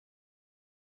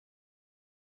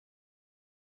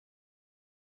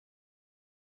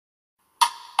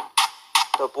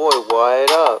The boy, wide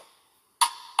up.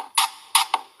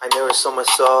 I never saw my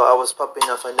soul, I was popping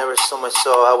off, I never saw my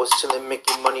soul. I was chilling,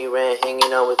 making money, rent,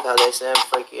 hanging out with Alex and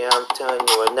Frankie. I'm telling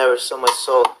you, I never saw my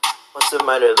soul. What's the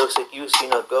matter? Looks like you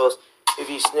seen a ghost.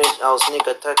 If you snitch, I'll sneak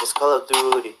attack. It's Call of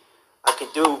Duty. I can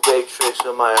do big tricks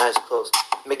with my eyes closed,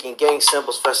 making gang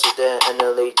symbols faster than an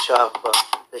LA chopper.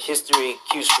 The history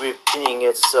keeps repeating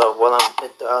itself while I'm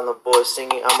with the island boy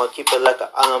singing. I'ma keep it like an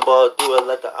island boy, do it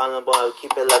like an island boy,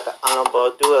 keep it like an island boy,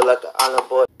 do it like an island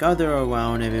boy. Gather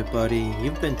around, everybody.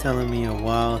 You've been telling me a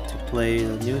while to play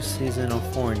the new season of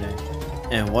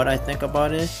Fortnite, and what I think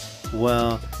about it?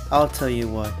 Well, I'll tell you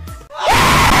what.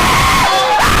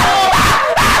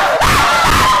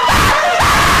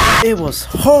 It was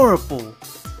horrible!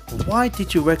 Why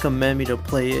did you recommend me to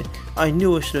play it? I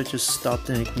knew I should have just stopped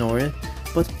and ignored it,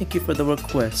 but thank you for the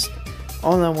request.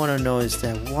 All I want to know is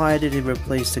that why did he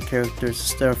replace the characters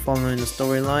instead of following the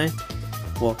storyline?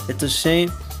 Well, it's a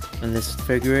shame, and let's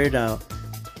figure it out.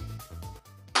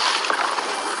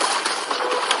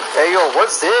 Hey yo,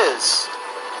 what's this?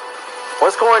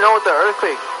 What's going on with the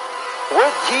earthquake?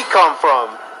 Where'd he come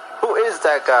from? Who is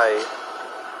that guy?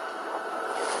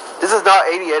 This is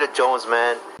not Indiana Jones,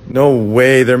 man. No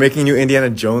way, they're making a new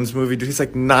Indiana Jones movie. Dude, he's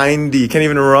like 90, can't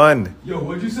even run. Yo,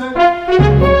 what'd you say?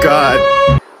 Oh God.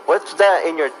 What's that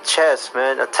in your chest,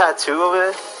 man? A tattoo of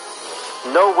it?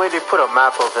 No way they put a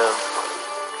map of him.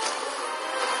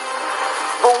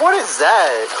 But what is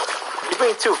that? You're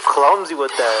being too clumsy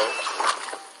with that.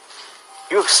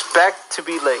 You expect to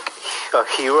be like a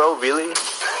hero, really?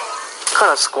 What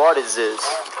kind of squad is this?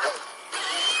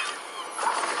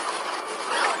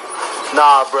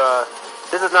 Nah, bruh.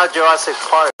 This is not Jurassic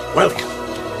Park. Welcome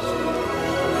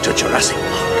to Jurassic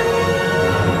Park.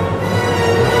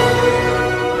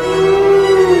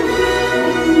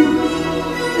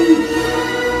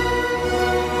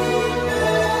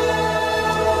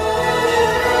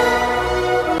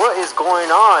 What is going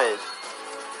on?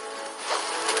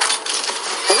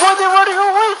 What are they running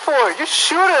away for? Just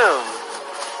shoot him.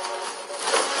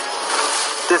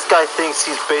 This guy thinks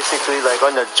he's basically like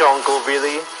on the jungle,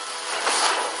 really?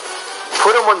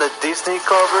 Put him on the Disney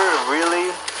cover, really?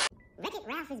 Wreck-It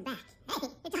Ralph is back. Hey,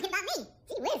 you're talking about me.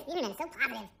 Gee whiz, the internet is so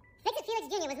positive. Fix-It Felix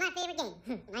Jr. was my favorite game.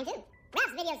 Mine too.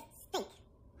 Ralph's videos stink.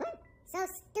 So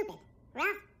stupid.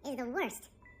 Ralph is the worst.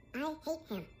 I hate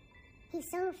him. He's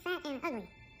so fat and ugly.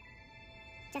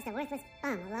 Just a worthless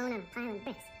bum alone on a pile of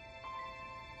bricks.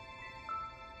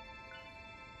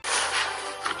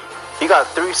 You got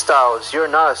 3 styles. You're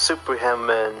not a Superhand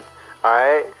man,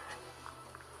 alright?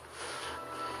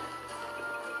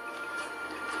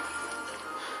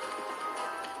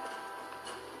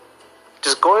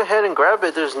 Just go ahead and grab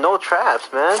it. There's no traps,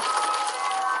 man.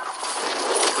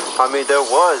 I mean, there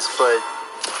was, but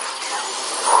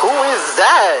who is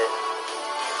that?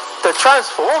 The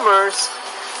Transformers?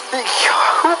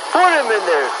 Who put him in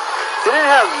there? They didn't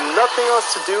have nothing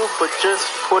else to do but just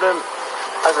put him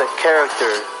as a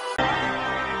character.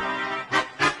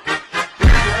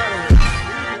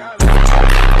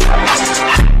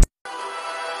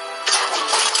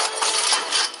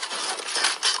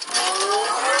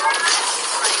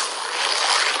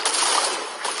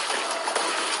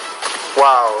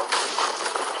 Wow.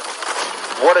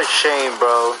 What a shame,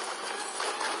 bro.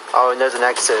 Oh, and there's an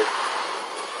exit.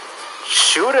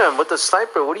 Shoot him with the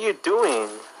sniper. What are you doing?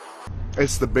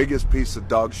 It's the biggest piece of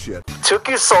dog shit. Took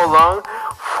you so long.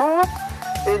 Who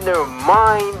in their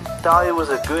mind thought it was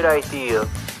a good idea?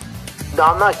 No,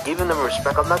 I'm not giving them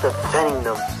respect. I'm not defending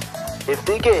them. If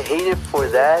they get hated for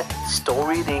that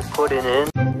story they put it in,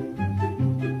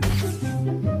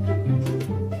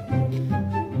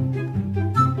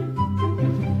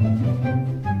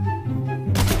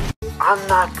 I'm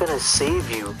not gonna save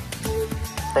you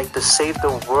like the Save the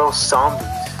World Zombies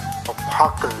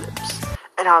apocalypse.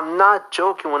 And I'm not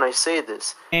joking when I say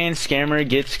this. And scammer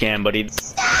gets scammed, buddy.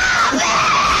 Stop it!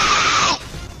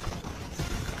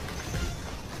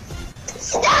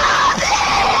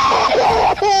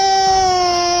 Stop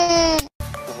it!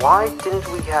 Why didn't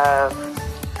we have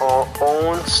our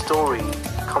own story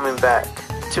coming back?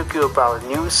 It took you about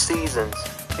new seasons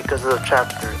because of the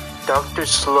chapter. Dr.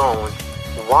 Sloan,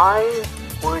 why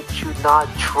weren't you not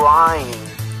trying?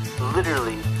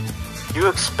 Literally, you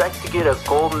expect to get a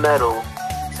gold medal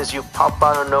since you pop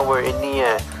out of nowhere in the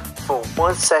end for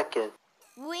 1 second.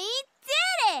 We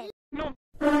did it! No.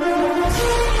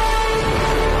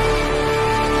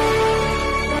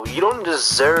 You don't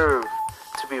deserve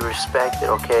to be respected,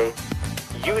 okay?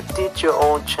 You did your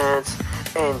own chance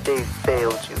and they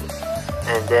failed you.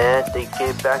 And then they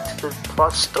get back to the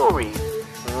plot story.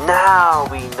 Now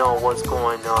we know what's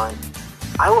going on.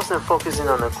 I wasn't focusing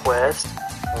on the quest.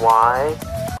 Why?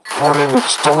 Tell me the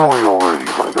story already,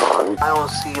 my guy. I don't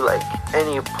see like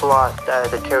any plot that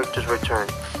the characters return.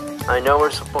 I know we're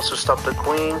supposed to stop the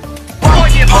queen.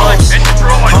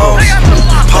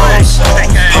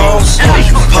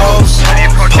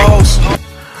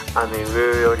 I mean,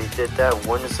 we already did that.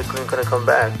 When is the queen gonna come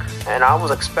back? And I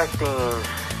was expecting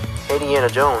Indiana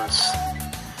Jones.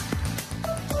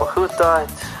 But who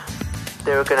thought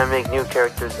they were gonna make new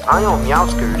characters? I know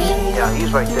Meowskers. Yeah,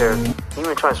 he's right there.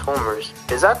 Even Transformers.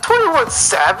 Is that 21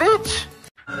 Savage?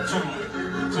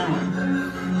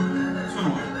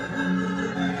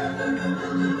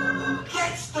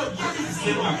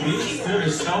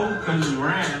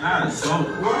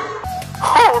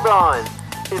 Hold on.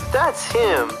 If that's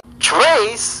him,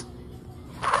 Trace?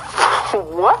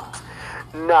 What?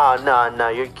 Nah,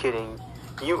 you're kidding.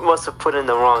 You must have put in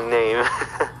the wrong name.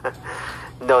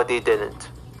 No, they didn't.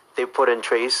 They put in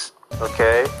Trace,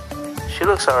 okay? She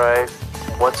looks alright.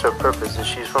 What's her purpose? Is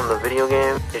she from the video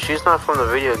game? If she's not from the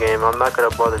video game, I'm not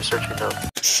gonna bother searching up.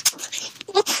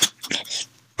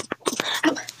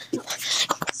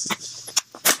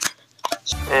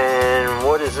 And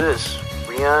what is this?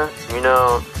 Rian? You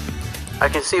know, I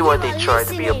can see why they tried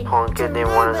to be a punk and they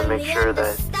wanted to make sure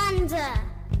that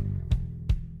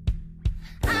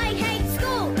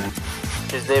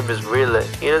his name is Rila.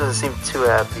 He doesn't seem too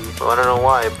happy. Well, I don't know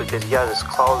why, because he has his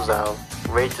claws out,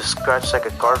 ready to scratch like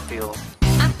a Garfield.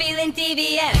 I'm feeling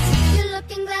TVS. You're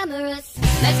looking glamorous.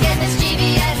 Let's get this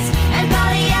GBS and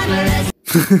polyamorous.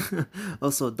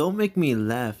 Also, don't make me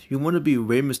laugh. You want to be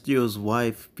Rey Mysterio's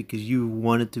wife because you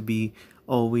wanted to be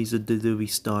always a WWE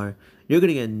star. You're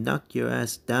gonna get knocked your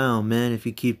ass down, man, if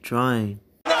you keep trying.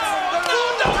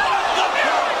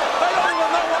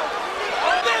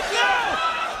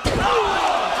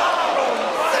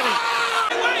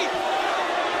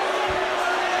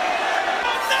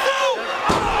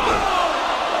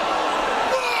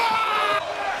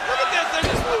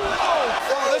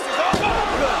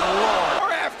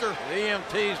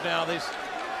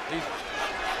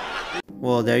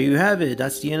 Well, there you have it.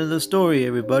 That's the end of the story,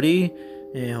 everybody.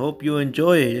 And I hope you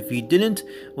enjoy it. If you didn't,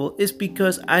 well, it's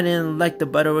because I didn't like the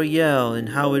Battle Royale and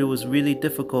how it was really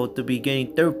difficult to be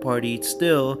getting third-party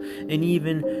still and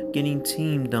even getting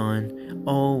teamed on.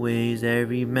 Always,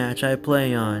 every match I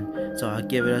play on. So I'll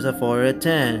give it as a 4 out of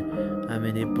 10. I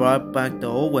mean, they brought back the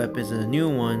old weapons and the new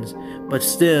ones, but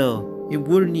still, it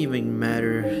wouldn't even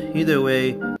matter. Either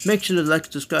way, make sure to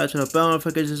like, subscribe, turn the bell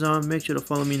notifications on. Make sure to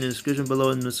follow me in the description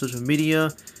below in the social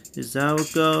media. This is how it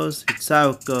goes. It's how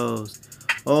it goes.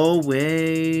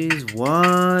 Always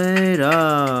wide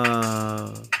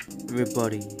up.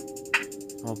 Everybody,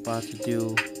 I'm about to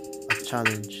do a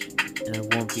challenge, and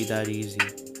it won't be that easy.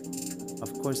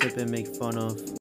 Of course, I've been making fun of